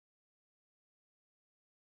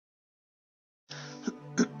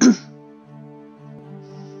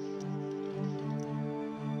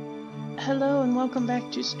Hello and welcome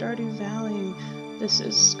back to Stardew Valley. This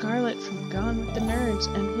is Scarlett from Gone with the Nerds,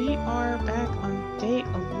 and we are back on day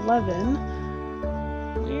 11.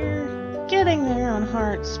 We're getting there on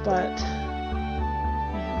hearts, but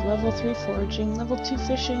we have level 3 foraging, level 2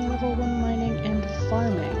 fishing, level 1 mining, and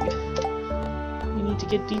farming. We need to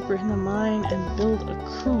get deeper in the mine and build a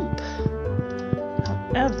coop.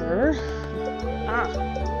 However...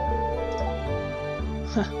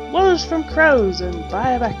 Woes from crows and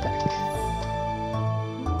buy a backpack.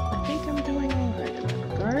 I think I'm doing alright in that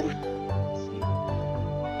regard. Let's see.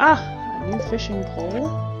 A new fishing pole.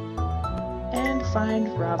 And find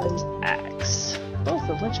Robin's axe. Both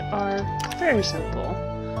of which are very simple.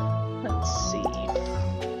 Let's see.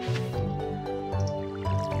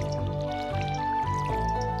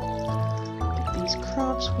 Get these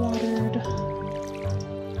crops watered.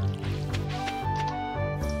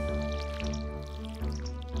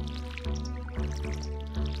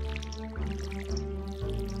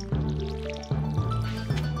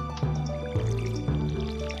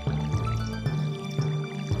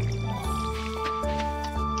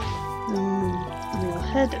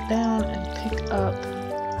 Head down and pick up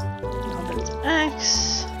Robin's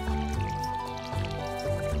axe.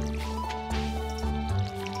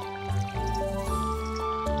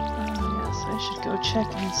 Yes, I should go check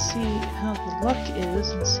and see how the luck is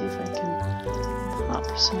and see if I can pop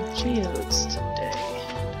some geodes today.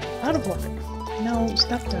 Out of luck. No,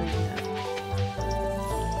 stop doing that.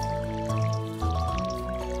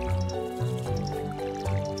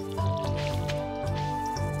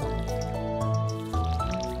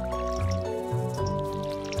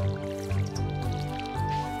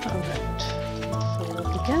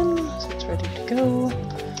 Go.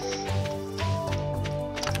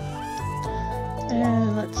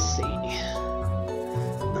 And let's see.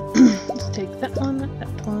 Let's take that one, and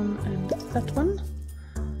that one.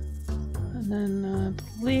 And then I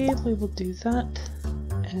believe we will do that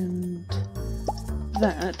and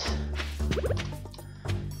that.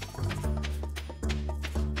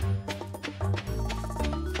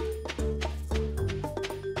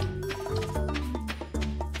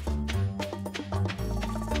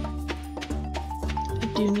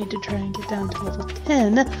 Do need to try and get down to level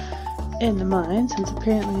 10 in the mine, since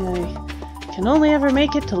apparently I can only ever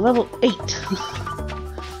make it to level 8.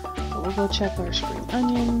 So we'll go check our spring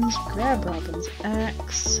onions, grab Robin's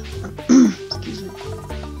axe, excuse me,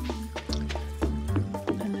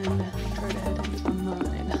 and then try to head into the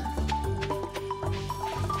mine.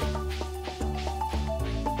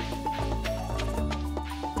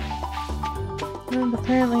 And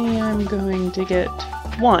apparently I'm going to get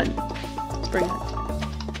one spring onion.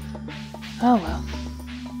 Oh well,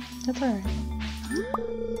 that's alright.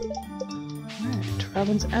 Alright,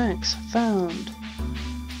 Robin's axe found.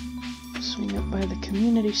 Swing up by the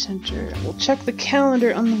community center. We'll check the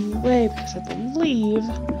calendar on the way because I believe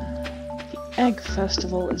the egg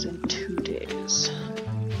festival is in 2 days.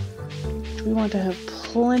 We want to have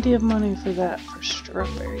plenty of money for that for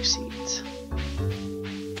strawberry seeds.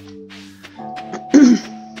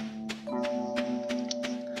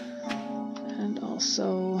 And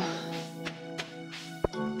also...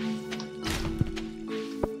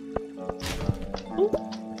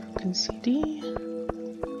 CD.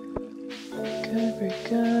 Good, very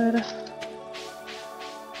good.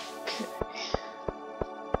 Okay.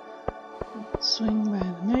 Let's swing by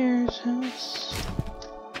the mayor's house.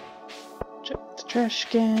 Check the trash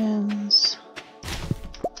cans.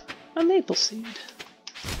 A maple seed.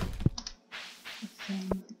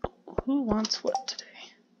 Who wants what today?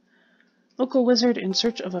 Local wizard in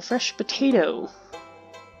search of a fresh potato.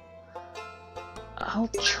 I'll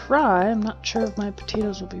try. I'm not sure if my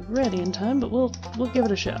potatoes will be ready in time, but we'll give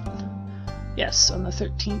it a shot. Yes, on the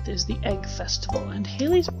 13th is the egg festival, and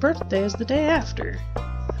Haley's birthday is the day after.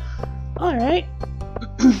 Alright,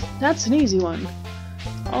 that's an easy one.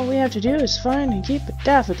 All we have to do is find and keep a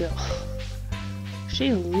daffodil.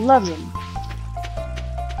 She loves them.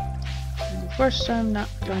 And of course I'm not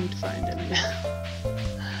going to find any.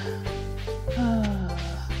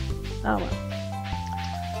 Oh well.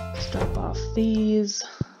 Drop off these.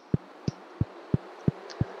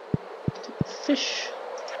 Take the fish.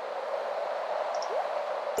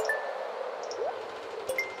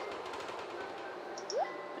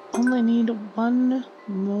 Only need one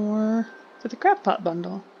more for the crab pot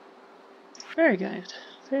bundle. Very good.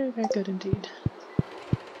 Very, very good indeed.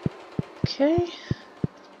 Okay.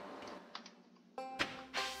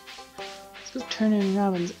 Let's go turn in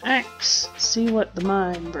Robin's axe, see what the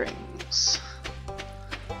mine brings.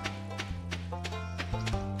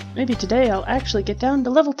 Maybe today I'll actually get down to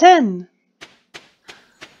level 10!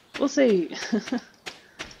 We'll see.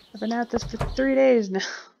 The been at this for 3 days now.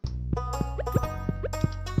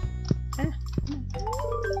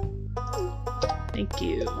 Thank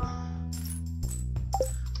you.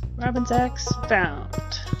 Robin's axe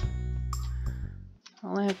found.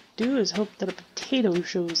 All I have to do is hope that a potato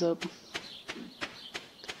shows up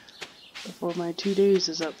before my 2 days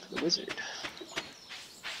is up for the wizard.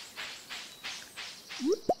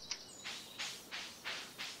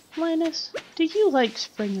 Linus, do you like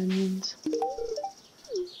spring onions?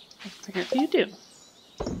 Apparently you do.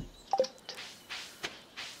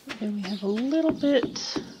 And we have a little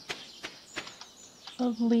bit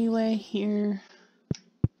of leeway here.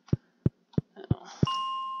 Oh.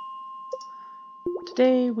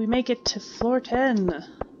 Today we make it to floor 10.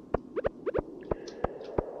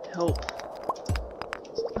 Help.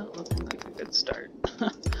 It's not looking like a good start.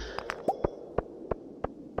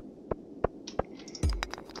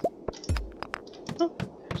 Oh,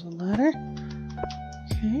 there's a ladder.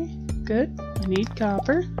 Okay, good. I need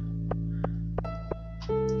copper.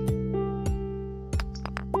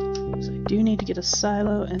 So I do need to get a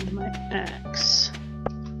silo and my axe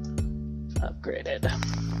upgraded.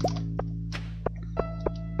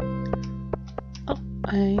 Oh,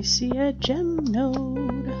 I see a gem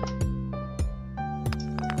node.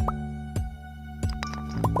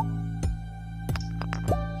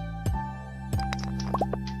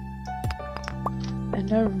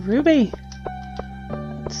 And a ruby.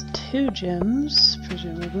 That's 2 gems,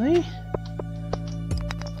 presumably.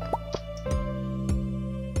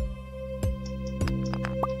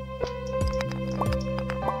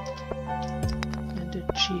 And a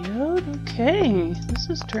geode. Okay, this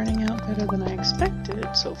is turning out better than I expected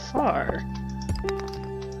so far.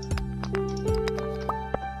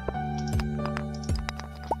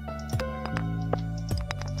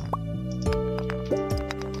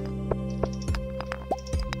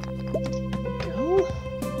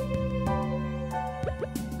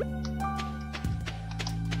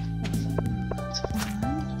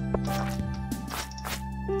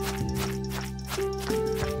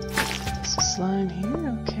 Slime here,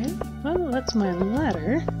 okay. Well, that's my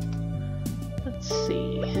ladder. Let's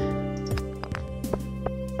see.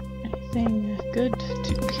 Anything good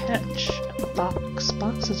to catch? A box.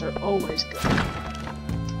 Boxes are always good.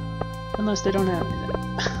 Unless they don't have anything.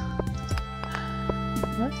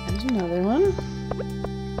 But there's another one.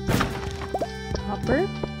 Copper.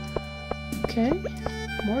 Okay.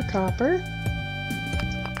 More copper.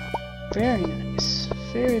 Very nice.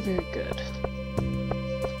 Very, very good.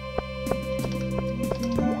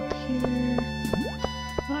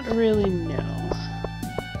 Really no.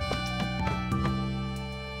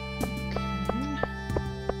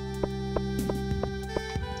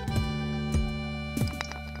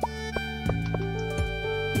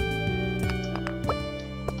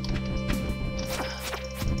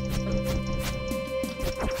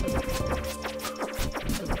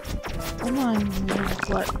 Come on,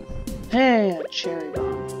 what? Hey, a cherry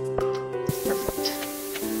bomb. Perfect.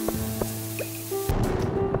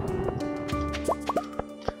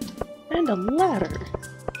 And a ladder.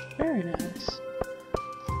 Very nice.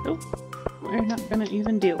 Nope. We're not gonna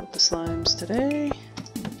even deal with the slimes today.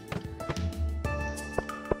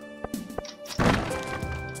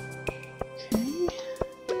 Okay.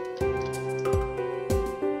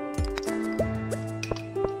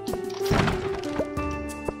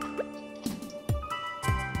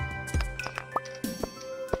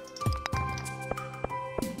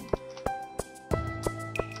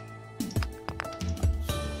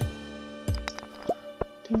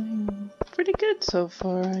 Pretty good so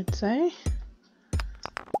far, I'd say.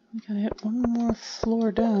 We gotta hit one more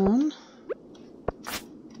floor down.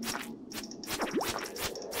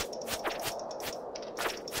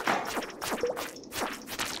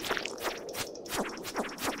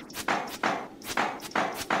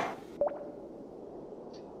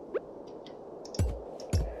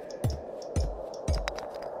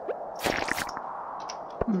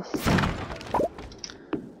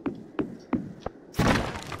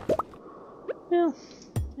 Well,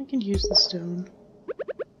 I can use the stone.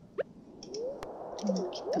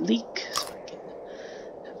 Keep the leak so I can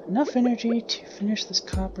have enough energy to finish this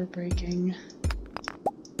copper breaking.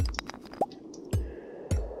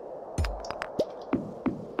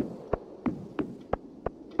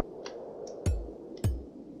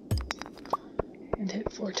 And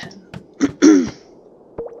hit 410.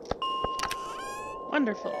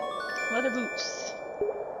 Wonderful. Leather boots.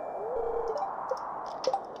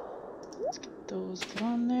 Let's get those put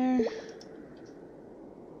on there.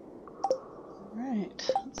 Alright,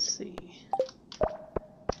 let's see.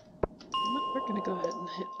 We're gonna go ahead and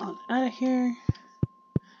hit on out of here.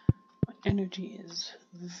 My energy is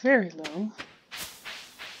very low.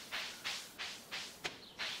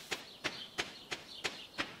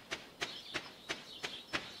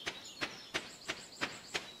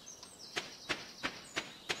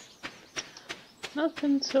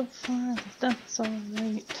 Nothing so far, but that's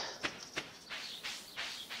alright.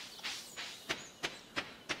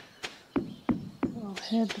 I'll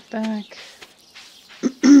head back,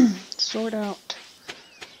 sort out.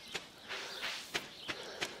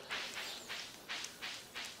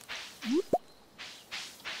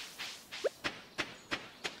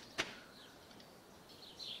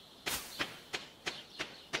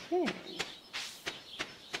 Okay.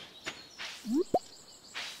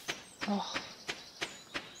 Oh.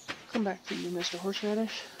 Come back for you, Mr.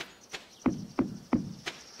 Horseradish.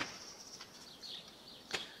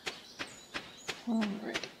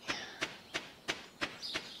 Alrighty.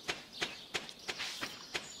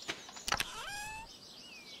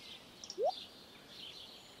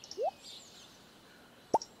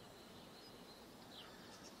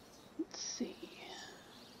 Let's see.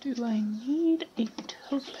 Do I need a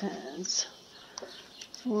topaz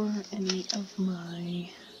for any of my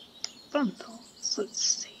bundles? Let's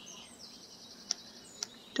see.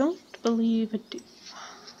 Don't believe I do.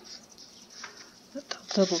 But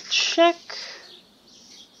I'll double check.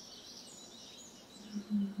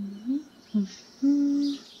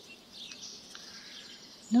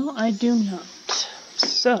 No, I do not.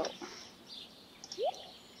 So,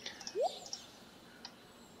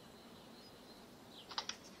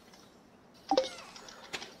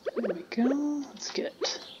 there we go. Let's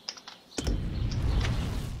get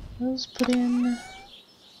those put in.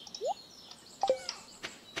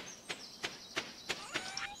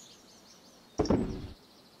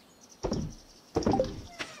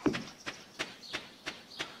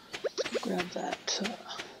 Grab that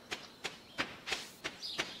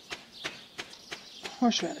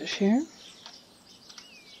horseradish here.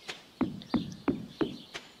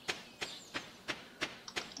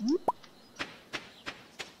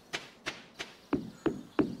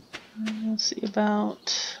 We'll see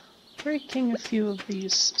about breaking a few of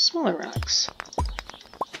these smaller rocks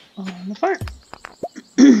on the farm.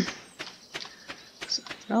 So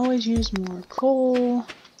I can always use more coal.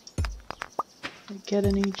 If I get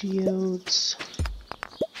any geodes.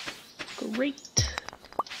 Great.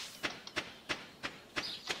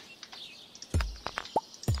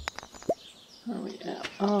 Oh yeah,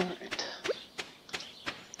 alright.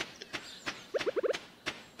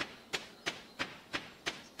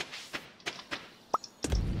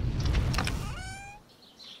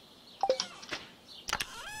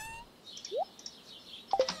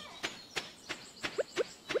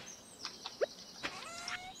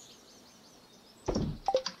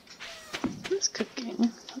 This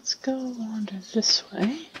cooking. Let's go wander this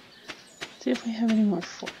way. See if we have any more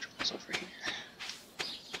forgeries over here.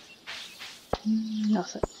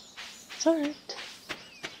 Nothing. It's alright.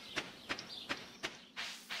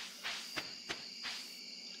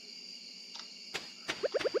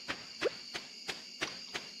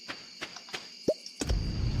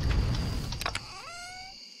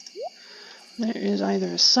 There is either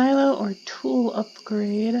a silo or tool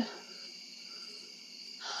upgrade.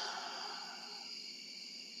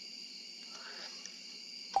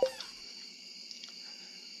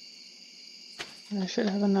 And I should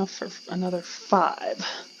have enough for another 5.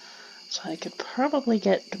 So I could probably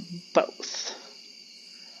get both.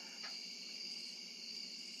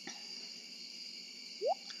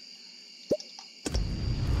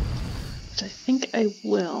 Which I think I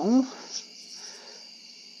will.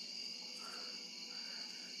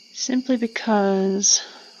 Simply because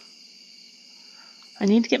I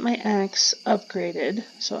need to get my axe upgraded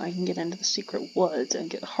so I can get into the secret woods and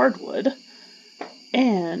get hardwood.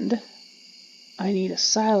 And I need a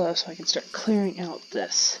silo so I can start clearing out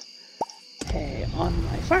this hay on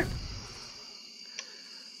my farm.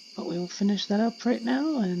 But we will finish that up right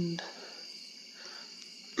now and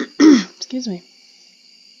excuse me.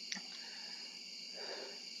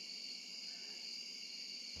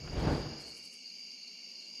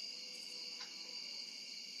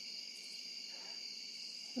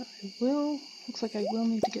 Looks like I will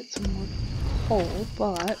need to get some more coal,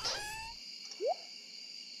 but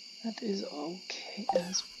that is okay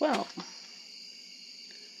as well.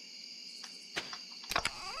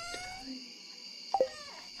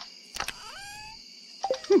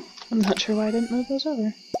 I'm not sure why I didn't move those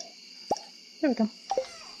over. There we go.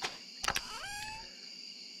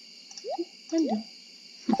 Window.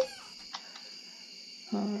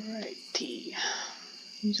 Alrighty.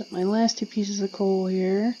 Use up my last 2 pieces of coal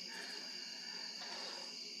here.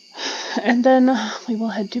 and then we will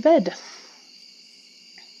head to bed.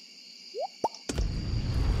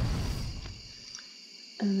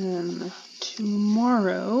 And then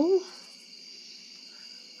tomorrow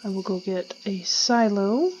I will go get a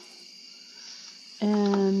silo,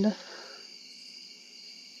 and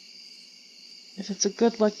if it's a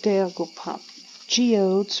good luck day, I'll go pop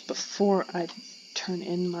geodes before I turn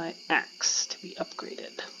in my axe to be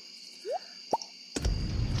upgraded.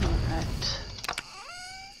 Alright.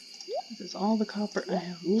 This is all the copper I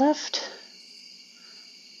have left.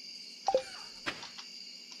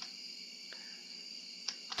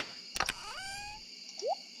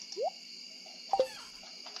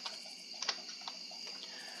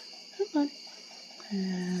 Come on.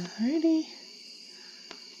 Alrighty.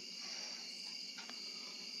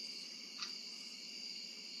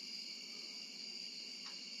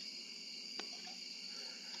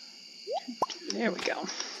 There we go.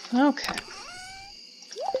 Okay.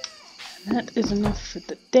 And that is enough for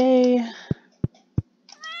the day.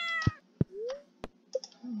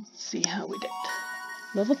 Let's see how we did.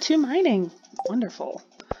 Level 2 mining. Wonderful.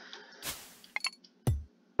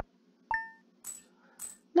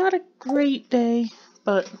 Not a great day,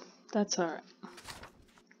 but that's alright.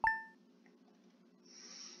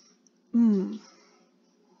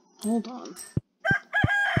 Hold on.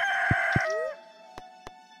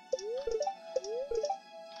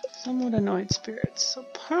 Somewhat annoyed spirits, so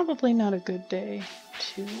probably not a good day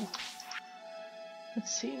to...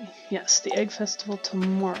 Let's see. Yes, the egg festival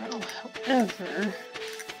tomorrow. However...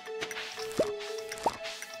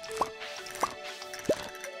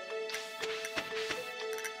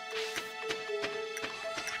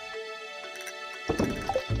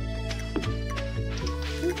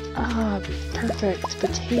 Ah, perfect.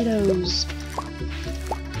 Potatoes.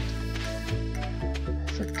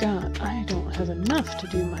 I forgot. I don't have enough to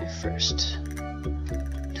do my first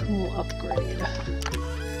tool upgrade.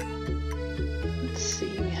 Let's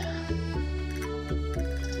see.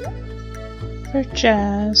 For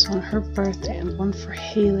Jazz on her birthday and one for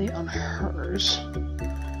Haley on hers.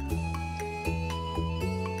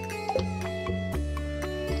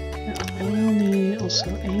 Now, I will need also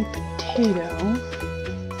a potato.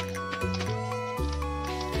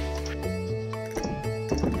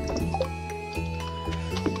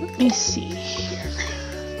 Let me see here.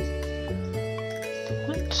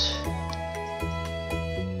 What?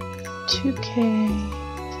 2K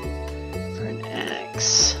for an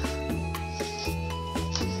axe.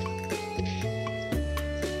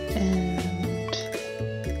 And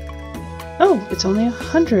oh, it's only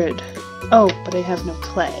 100. Oh, but I have no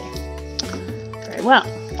clay. Very well.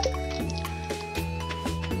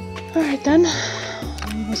 Alright then.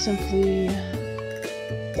 We will simply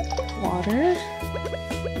water.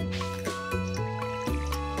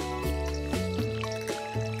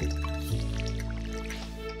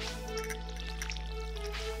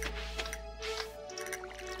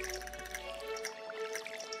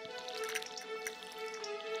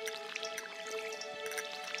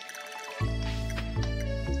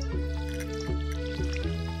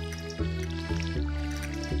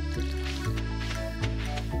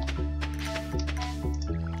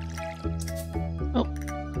 Oh,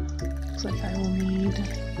 looks like I will need...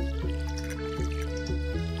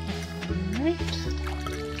 Alright.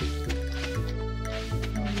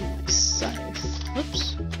 I'll need my scythe. Oops.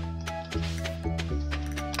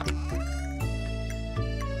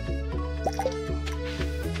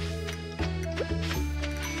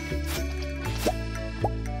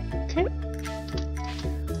 Okay.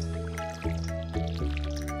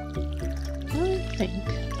 I think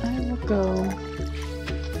I will go...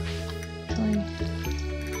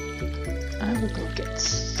 I will go get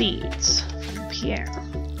seeds from Pierre.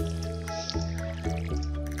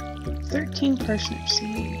 13 parsnip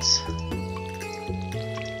seeds.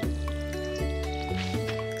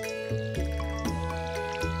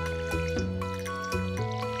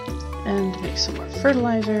 And make some more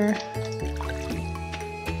fertilizer.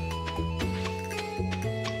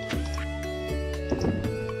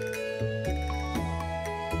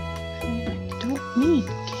 I don't need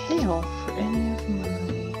kale for any of my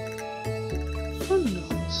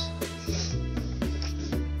bundles.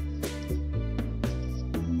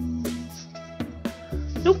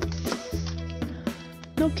 Nope.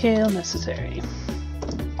 No kale necessary.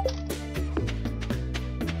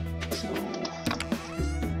 So,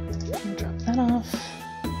 I'll drop that off.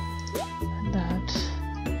 And that.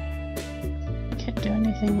 Can't do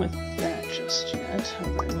anything with that just yet.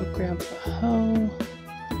 However, we'll grab the hoe.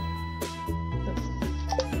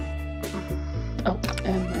 Oh,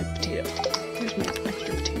 and my potato. Here's my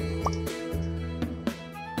extra potato.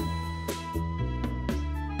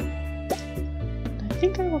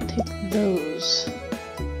 think I will take those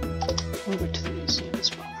over to the museum as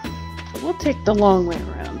well. But we'll take the long way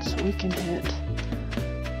around so we can hit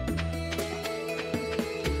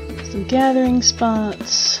some gathering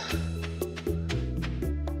spots,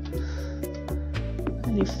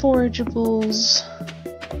 any forageables.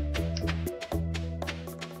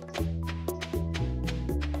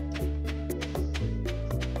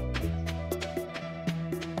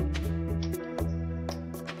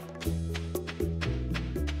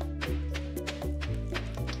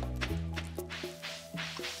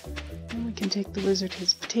 Take the wizard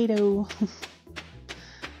his potato.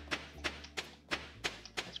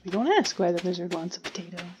 We don't ask why the wizard wants a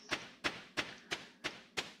potato.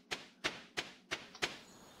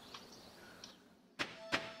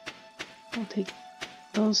 I'll take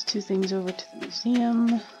those two things over to the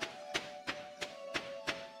museum.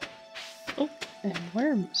 Oh, and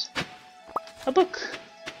worms. A book.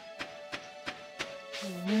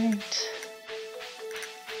 Alright.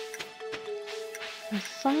 I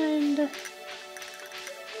find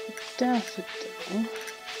daffodil.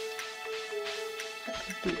 That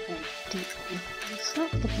would be ideal. It's not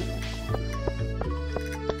looking like one.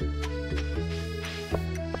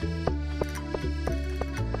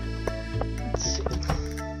 Let's see.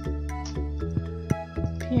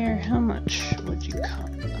 Pierre, how much would you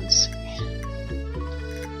cut? Let's see.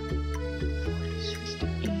 40, 60,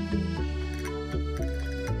 80.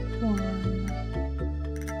 1,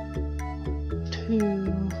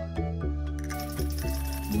 2.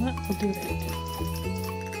 We'll do that.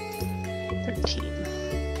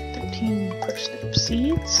 13 parsnip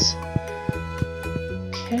seeds.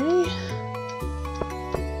 Okay.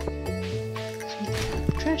 So we have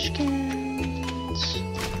trash cans.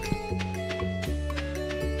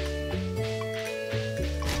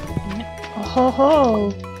 Oh ho ho!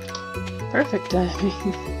 Perfect timing.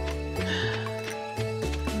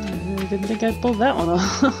 I didn't think I'd pull that one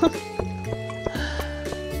off.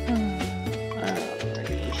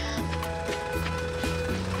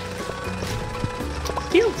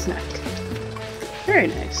 Field snack. Very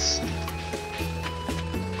nice.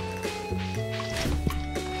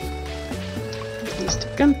 These to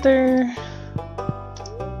Gunther.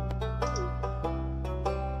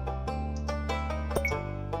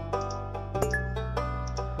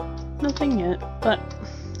 Nothing yet, but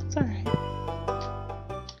it's alright.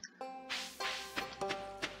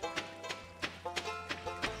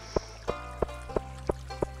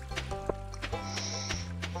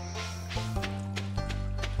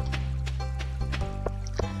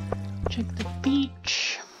 Check the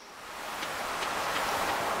beach.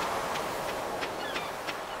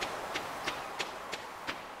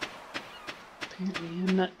 Apparently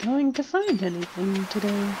I'm not going to find anything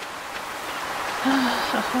today.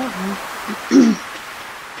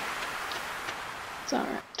 It's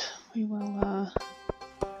alright. We will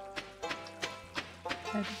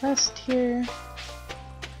head west here.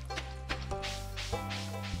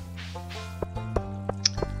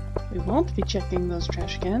 We won't be checking those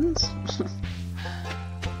trash cans.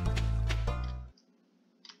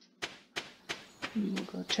 We'll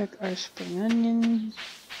go check our spring onion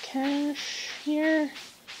cache here.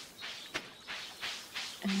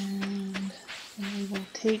 And we will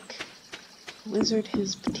take Wizard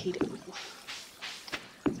his potato.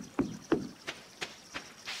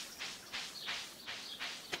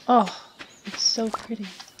 Oh, it's so pretty.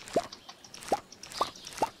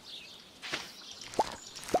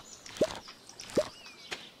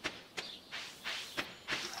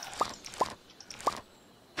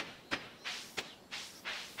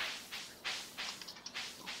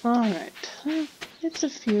 Alright, it's a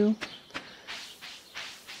few.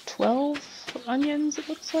 12 onions, it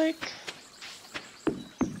looks like.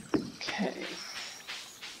 Okay.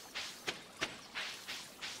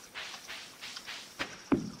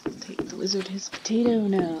 Take the wizard his potato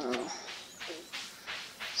now.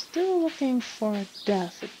 Still looking for a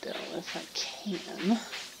daffodil if I can.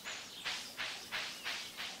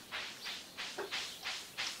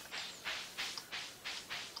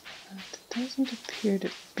 Doesn't appear to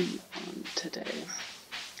be one today.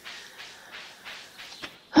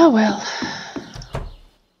 Oh well.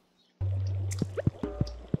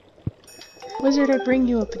 Wizard, I bring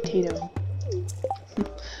you a potato.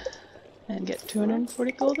 And get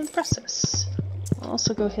 240 gold in process. I'll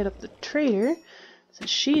also go hit up the trader, since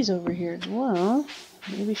she's over here as well.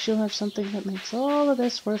 Maybe she'll have something that makes all of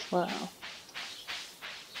this worthwhile.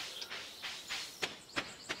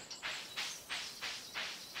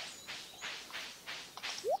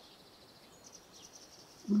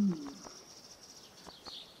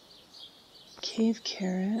 Cave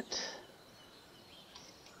carrot.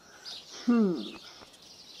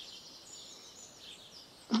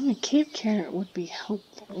 A Cape carrot would be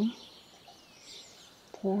helpful.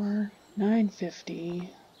 For $9.50.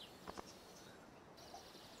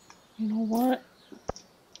 You know what?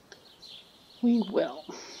 We will.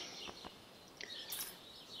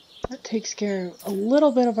 That takes care of a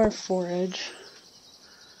little bit of our forage,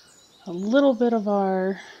 a little bit of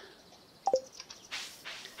our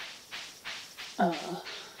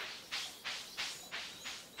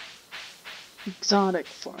exotic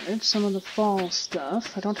forage, some of the fall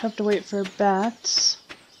stuff. I don't have to wait for bats.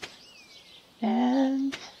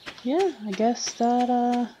 And yeah, I guess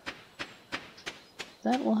that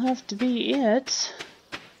that will have to be it.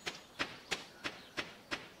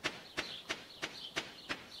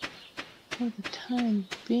 For the time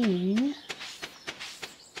being,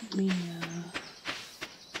 let me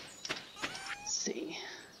let's see.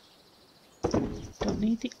 Don't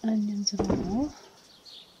need the onions at all.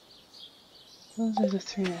 Those are the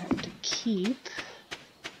 3 I have to keep.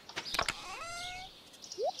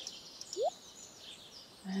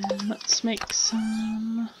 And let's make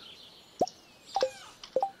some.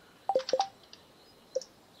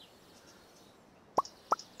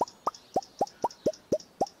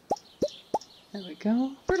 There we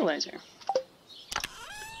go. Fertilizer.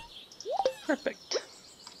 Perfect.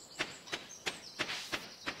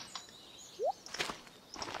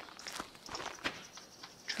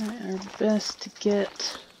 Try our best to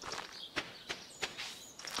get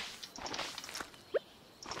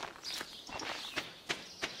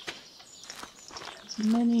as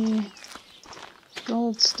many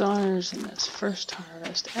gold stars in this first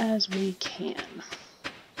harvest as we can.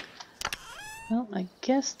 Well, I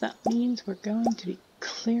guess that means we're going to be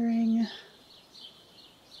clearing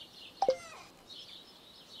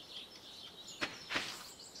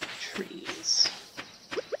trees.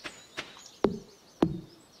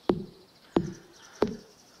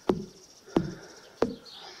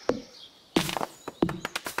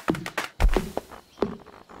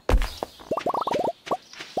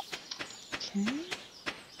 Okay.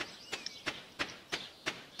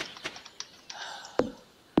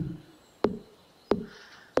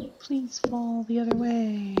 Please fall the other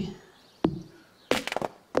way.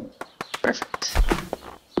 Perfect.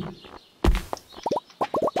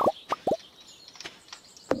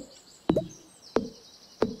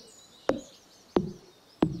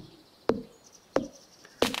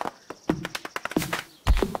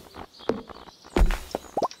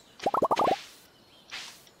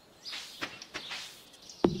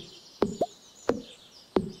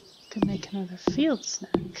 Could make another field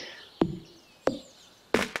snack.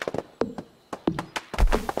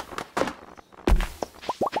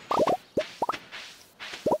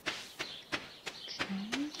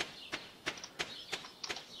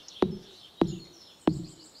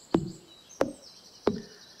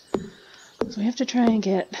 So we have to try and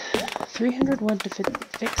get 300 wood to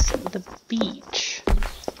fix the beach.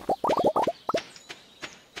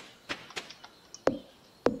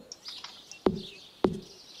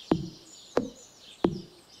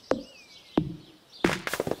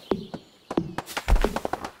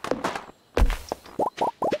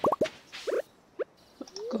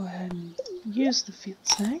 Go ahead and use the field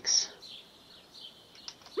snacks.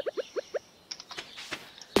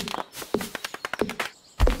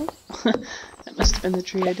 That must have been the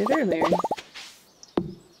tree I did earlier.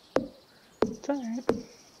 It's alright.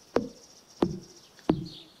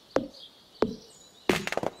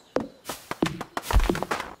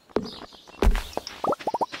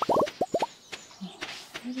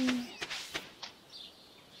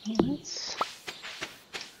 Let's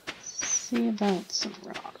see about some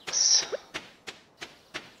rocks.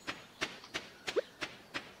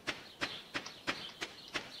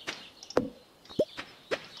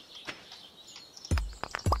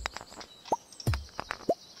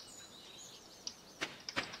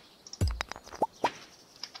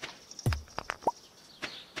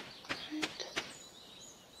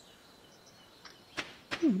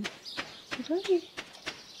 Did I?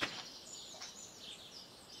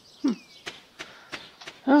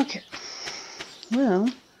 Okay. Well,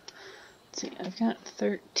 let's see, I've got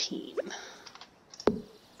 13.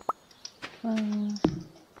 12,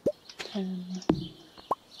 10,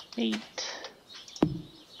 8,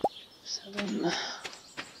 7.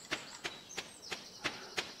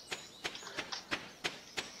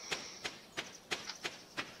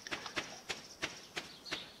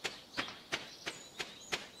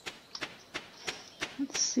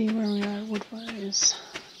 Let's see where we are wood-wise.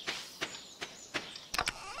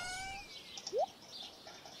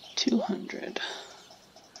 200.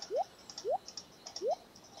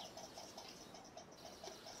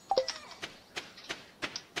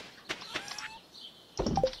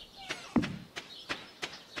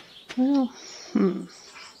 Well,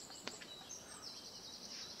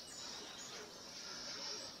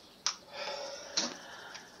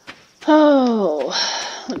 Oh,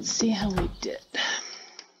 let's see how we did.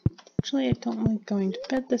 Actually, I don't like going to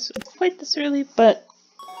bed quite this early, but...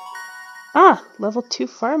 level 2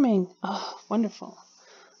 farming. Oh, wonderful.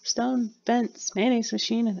 Stone, vents, mayonnaise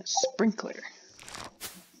machine, and a sprinkler.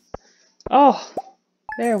 Oh,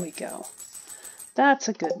 there we go. That's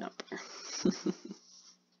a good number.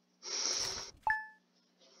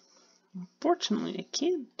 Unfortunately, I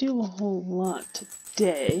can't do a whole lot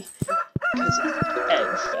today because of the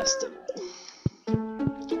Egg Festival.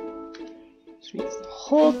 Which means the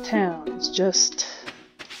whole town is just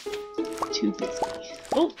too busy.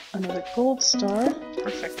 Oh, another gold star.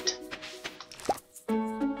 Perfect.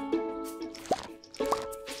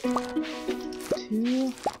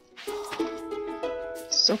 Two.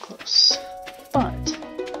 So close. But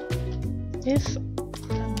if I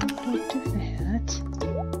do that,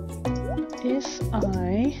 if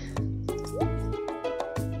I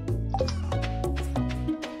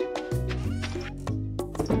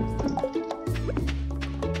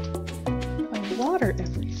water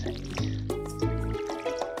everything,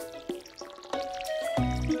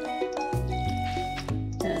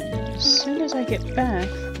 and as soon as I get back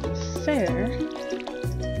from the fair,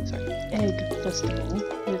 Egg Festival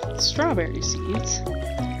with strawberry seeds,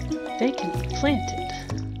 they can be planted.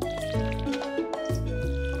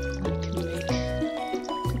 I can make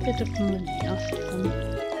a bit of money off of them.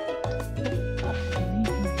 I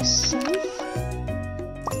leave myself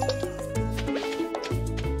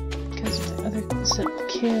because my other set of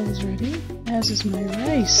kale is ready, as is my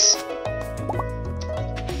rice.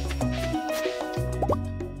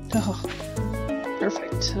 Oh,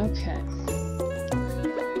 perfect. Okay.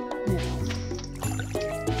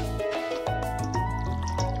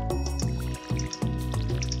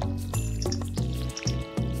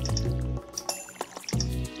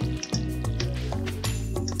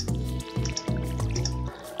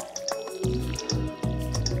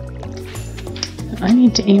 I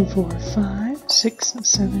need to aim for 5, 6,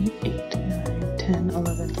 7, 8, 9, 10,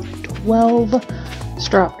 11, 12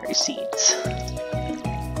 strawberry seeds.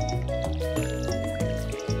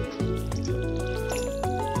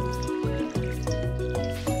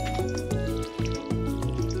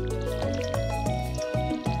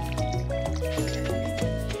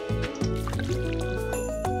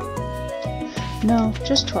 No,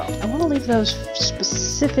 just 12. I want to leave those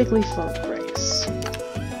specifically for Grace.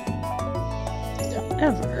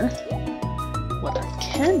 However, what I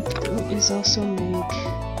can do is also make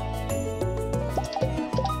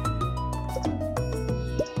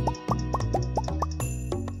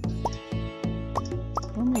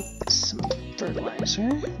some fertilizer.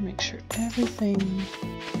 Make sure everything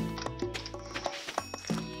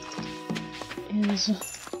is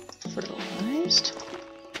fertilized.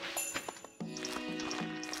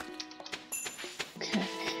 Okay.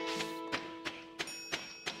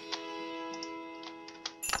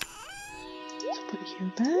 Put you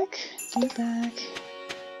back, you back.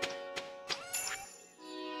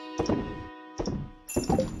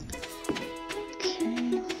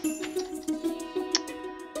 Okay.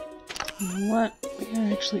 You know what? We are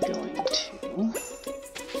actually going to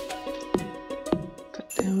cut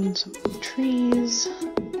down some trees.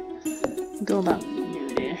 Go about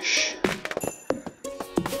noonish.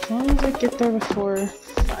 As long as I get there before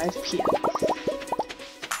 5 p.m.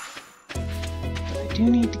 But I do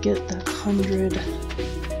need to get that 100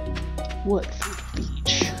 wood from the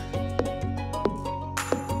beach.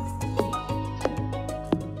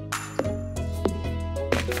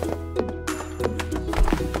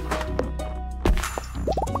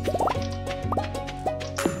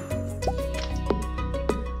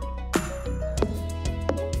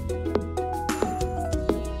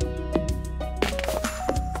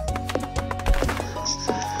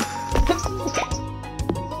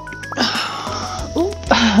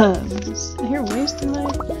 I'm just sitting here wasting my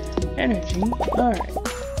energy. Alright.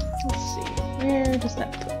 Let's see. Where does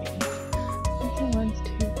that put me? 1, 2,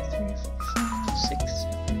 3, 4, 5, 6,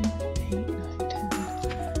 7, 8, 9,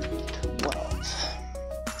 10, 12.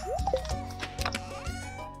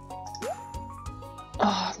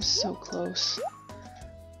 Oh, I'm so close.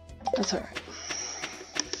 That's alright.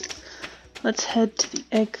 Let's head to the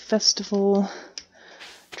Egg Festival.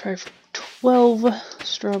 Try for 12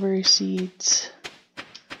 strawberry seeds.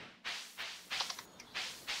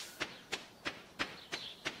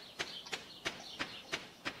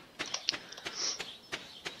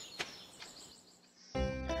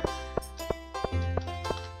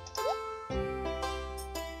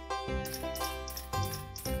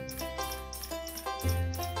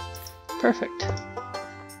 Perfect.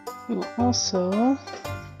 We will also...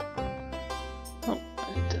 Oh,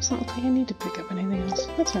 it doesn't look like I need to pick up anything else.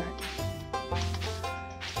 That's alright.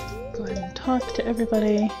 Go ahead and talk to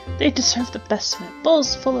everybody. They deserve the best in it.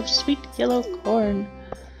 Bowls full of sweet yellow corn.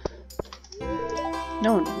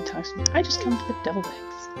 No one really talks to me. I just come to the deviled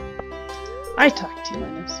eggs. I talk to you,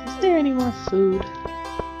 Linus. Is there any more food?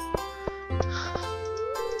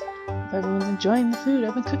 If everyone's enjoying the food,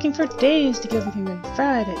 I've been cooking for days to get everything ready.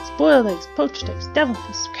 Fried eggs, boiled eggs, poached eggs, deviled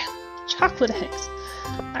eggs, scrambled chocolate eggs.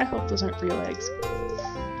 I hope those aren't real eggs.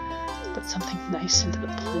 Put something nice into the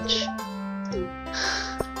punch.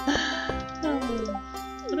 Oh,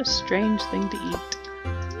 what a strange thing to eat.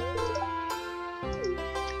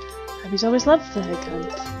 Abby's always loved the egg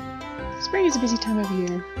hunt. Spring is a busy time of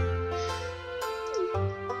year.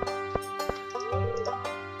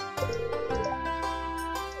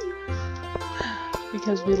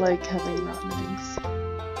 Because we like having rotten eggs.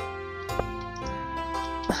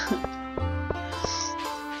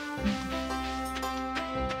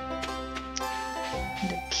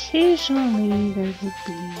 And occasionally there will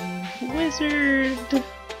be a wizard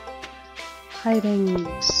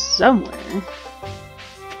hiding somewhere.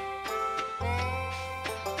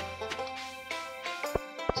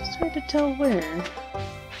 Just hard to tell where.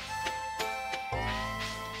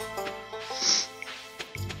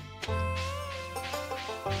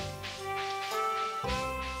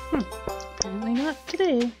 Apparently not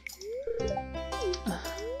today.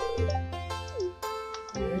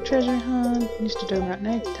 Treasure hunt, used to do a rotten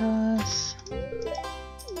egg toss.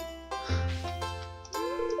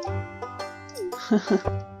 Of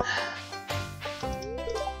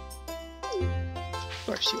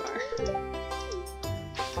course you are.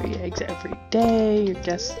 3 eggs every day, your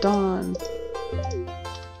Gaston.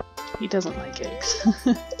 He doesn't like eggs.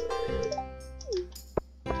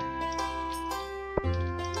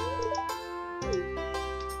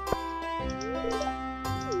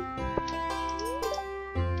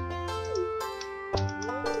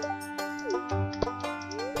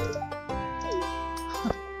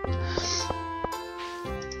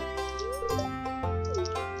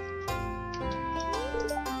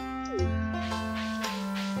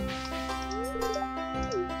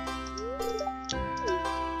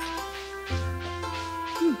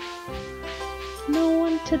 No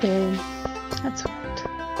one today. That's alright.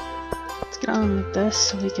 Let's get on with this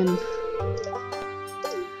so we can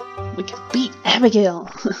beat Abigail.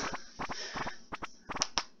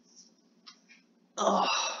 Oh.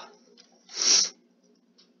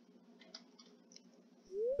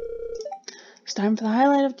 It's time for the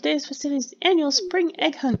highlight of today's festivities, the annual spring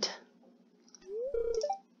egg hunt.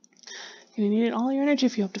 You're gonna need all your energy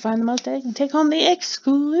if you hope to find the most eggs and take home the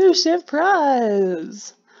exclusive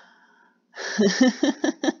prize.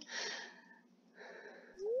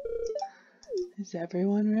 Is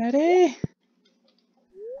everyone ready?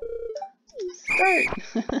 Start!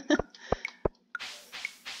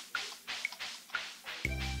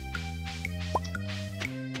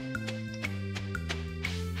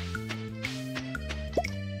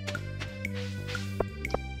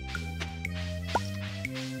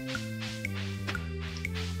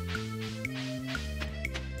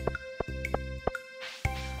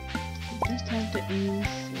 Just have to aim for,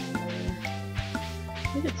 I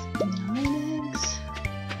think it's 9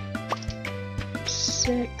 eggs,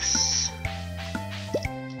 6,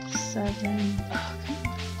 7, oh, come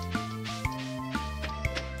on.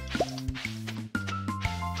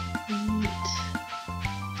 8,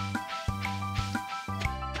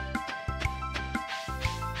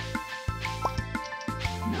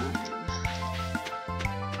 9.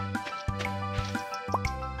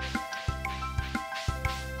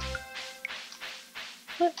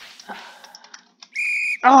 What?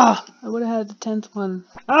 Ah! I would have had the 10th one.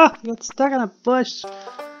 Ah! I got stuck on a bush.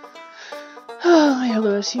 Oh, yeah,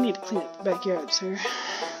 Lewis, you need to clean up the backyard, sir.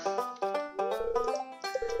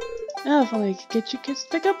 Oh, if only I could get you kids to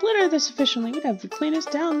pick up litter this efficiently, we'd have the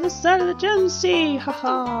cleanest town this side of the Gen Sea!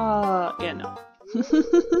 Haha! Yeah, no.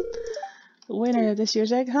 The winner of this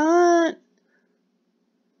year's egg hunt!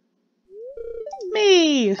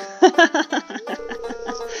 Me!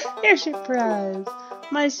 Here's your prize!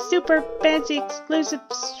 My super fancy exclusive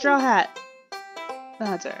straw hat!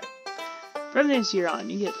 That's alright. From this year on,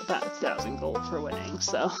 you get about 1,000 gold for winning,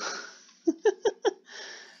 so...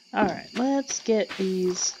 Alright, let's get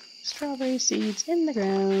these strawberry seeds in the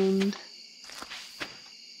ground.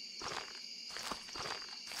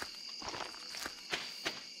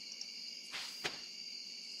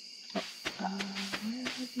 Oh, where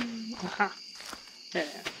would we... Aha!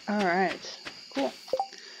 There. Alright, cool.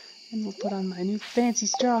 And we'll put on my new fancy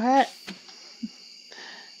straw hat.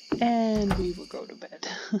 And we will go to bed.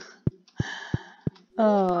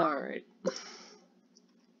 Alright. Let's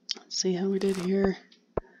see how we did here.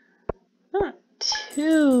 Not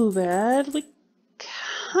too bad. We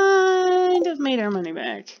kind of made our money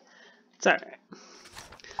back. It's alright.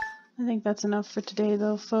 I think that's enough for today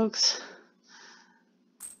though, folks.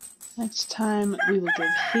 Next time we will give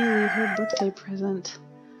Haley her birthday present.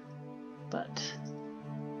 But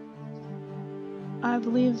I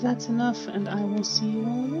believe that's enough, and I will see you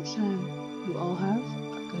all next time. You all have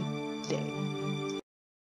a good day.